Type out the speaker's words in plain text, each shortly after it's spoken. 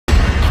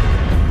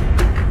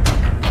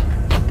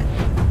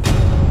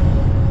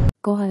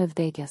Koha e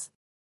vdekjes.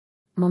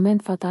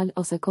 Moment fatal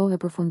ose kohë e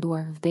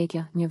përfunduar,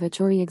 vdekja, një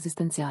veçori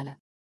ekzistenciale.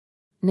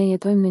 Ne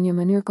jetojmë në një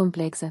mënyrë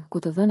komplekse,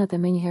 ku të dhënat e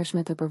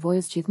menjëhershme të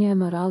përvojës gjithnjë e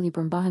më rrallë i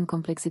përmbahen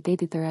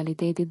kompleksitetit të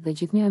realitetit dhe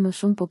gjithnjë e më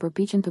shumë po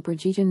përpiqen të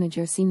përgjigjen në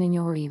gjersinë e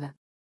njohurive.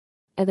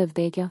 Edhe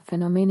vdekja,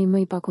 fenomeni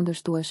më i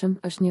pakundërshtueshëm,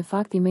 është një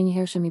fakt i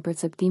menjëhershëm i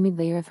perceptimit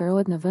dhe i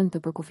referohet në vend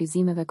të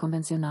përkufizimeve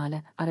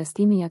konvencionale,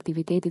 arrestimi i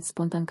aktivitetit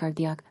spontan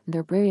kardiak,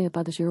 ndërprerje e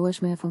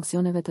padëshirueshme e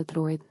funksioneve të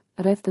trurit,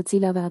 rreth të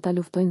cilave ata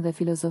luftojnë dhe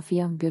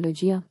filozofia,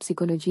 biologjia,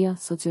 psikologjia,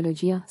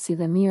 sociologjia, si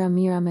dhe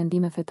mira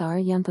mendime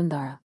fetare janë të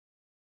ndara.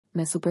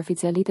 Me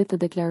superficialitet të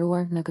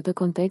deklaruar, në këtë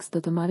kontekst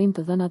do të marrim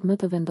të dhënat më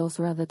të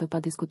vendosura dhe të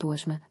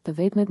padiskutueshme, të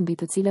vetmet mbi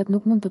të cilat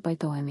nuk mund të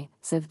pajtohemi,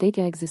 se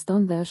vdekja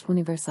ekziston dhe është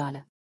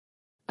universale.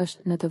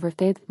 Është, në të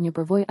vërtetë, një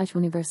përvojë aq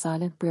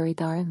universale,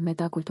 prioritare,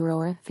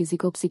 metakulturore,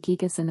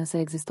 fiziko-psikike se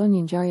nëse ekziston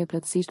një ngjarje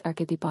plotësisht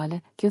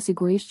arketipale, kjo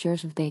sigurisht që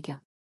është vdekja.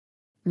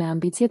 Me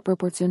ambicjet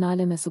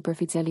proporcionale me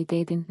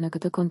superficialitetin, në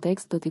këtë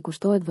kontekst do t'i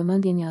kushtohet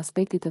vëmendje një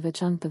aspekti të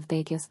veçantë të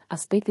vdekjes,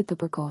 aspektit të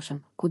përkohshëm,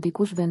 ku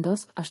dikush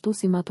vendos ashtu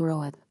si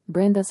maturohet,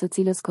 brenda së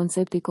cilës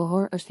koncepti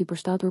kohor është i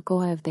përshtatur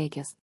koha e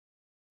vdekjes.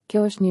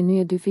 Kjo është një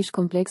nyje dyfish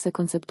komplekse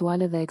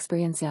konceptuale dhe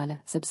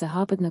eksperienciale, sepse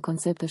hapet në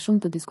koncepte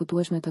shumë të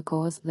diskutueshme të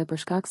kohës dhe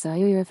për shkak se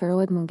ajo i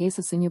referohet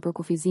mungesës së një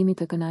përkufizimi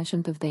të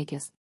kënaqshëm të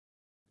vdekjes.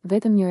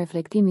 Vetëm një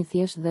reflektim i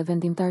thjeshtë dhe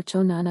vendimtar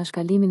çon në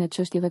anashkalimin e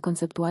çështjeve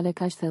konceptuale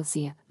kaq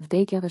thellësie.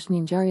 Vdekja është një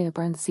ngjarje e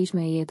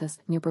parëndësishme e jetës,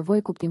 një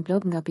përvojë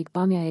kuptimplot nga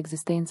pikpamja e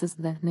ekzistencës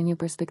dhe, në një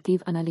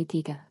perspektivë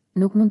analitike,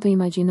 nuk mund të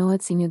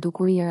imagjinohet si një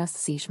dukuri e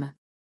rastësishme.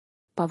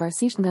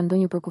 Pavarësisht nga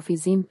ndonjë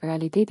përkufizim,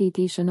 realiteti i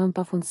tij shënon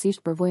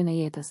pafundësisht përvojën e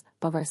jetës.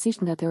 Pavarësisht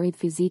nga teoritë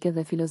fizike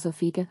dhe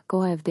filozofike,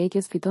 koha e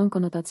vdekjes fiton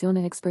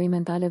konotacione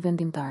eksperimentale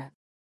vendimtare.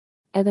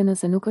 Edhe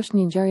nëse nuk është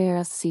një ngjarje e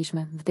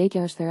rastësishme,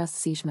 vdekja është e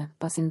rastësishme,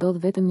 pasi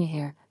ndodh vetëm një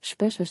herë,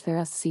 shpesh është e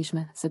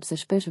rastësishme, sepse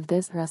shpesh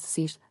vdes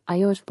rastësisht,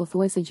 ajo është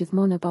pothuajse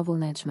gjithmonë e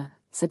pavullnetshme,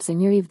 sepse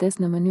njëri vdes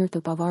në mënyrë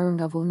të pavarur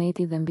nga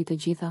vullneti dhe mbi të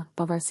gjitha,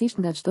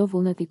 pavarësisht nga çdo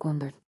vullnet i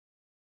kundërt.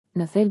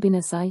 Në thelbin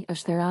e saj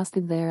është e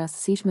rastit dhe e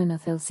rastësishme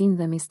në thellësinë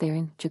dhe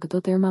misterin, që këto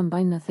terma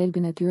mbajnë në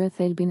thelbin e tyre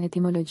thelbin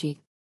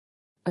etimologjik.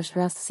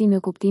 Është rastësi në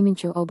kuptimin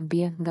që ob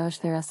bie nga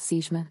është e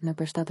rastësishme në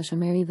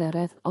përshtatshmëri dhe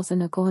rreth ose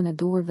në kohën e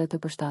duhur dhe të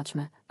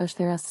përshtatshme.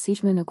 Është e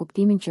rastësishme në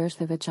kuptimin që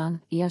është e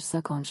veçantë, i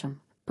jashtëzakonshëm.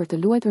 Për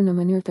të luajtur në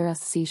mënyrë të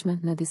rastësishme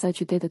në disa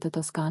qytete të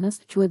Toskanës,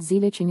 quhet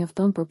zile që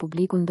njofton për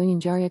publikun ndonjë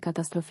ngjarje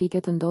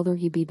katastrofike të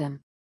ndodhur ibidem.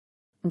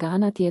 Nga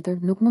ana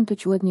tjetër, nuk mund të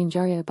quhet një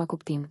ngjarje e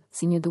pakuptim,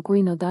 si një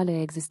dukuri nodale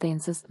e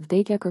ekzistencës,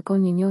 vdekja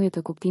kërkon një njohje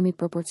të kuptimit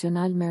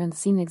proporcional me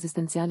rëndësinë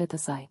ekzistenciale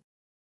të saj.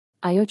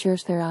 Ajo që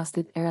është e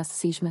rastit, e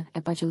rastësishme, e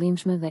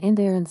paqëllimshme dhe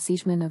ende e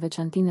rëndësishme në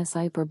veçantinë e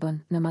saj përbën,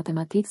 në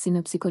matematikë si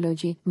në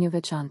psikologji, një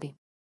veçanti.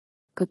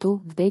 Këtu,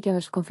 vdekja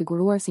është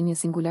konfiguruar si një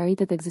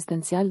singularitet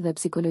ekzistencial dhe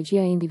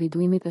psikologjia e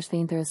individuimit është e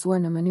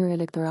interesuar në mënyrë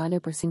elektorale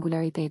për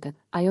singularitetet.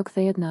 Ajo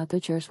kthehet në atë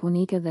që është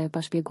unike dhe e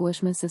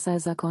pashpjegueshme sesa e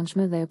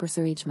zakonshme dhe e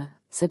përsëritshme,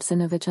 sepse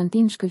në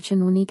veçantinë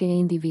shkëlqen unike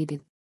e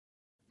individit.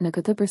 Në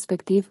këtë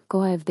perspektivë,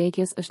 koha e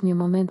vdekjes është një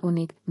moment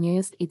unik,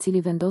 njëjës i cili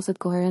vendoset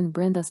koherent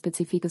brenda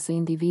specifikës së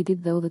individit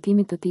dhe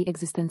udhëtimit të tij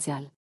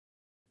ekzistencial.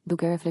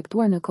 Duke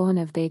reflektuar në kohën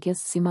e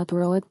vdekjes, si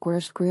maturohet, kur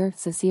është kryer,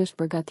 se si është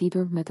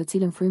përgatitur, me të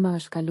cilën fryma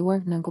është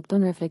kaluar,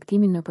 nënkupton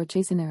reflektimin në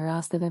procesin e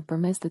rasteve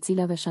përmes të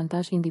cilave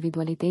shantazh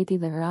individualiteti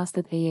dhe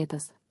rastet e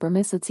jetës,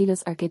 përmes së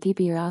cilës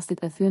arketipi i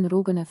rastit e thyen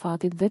rrugën e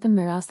fatit vetëm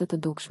me raste të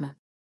dukshme.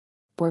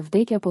 Por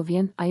vdekja po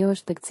vjen, ajo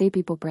është tek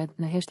cepi po pret,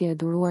 në heshtje e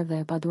duruar dhe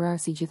e padurar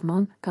si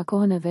gjithmonë, ka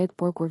kohën e vet,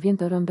 por kur vjen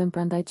të rëmben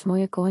prandaj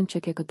çmoje kohën që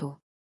ke këtu.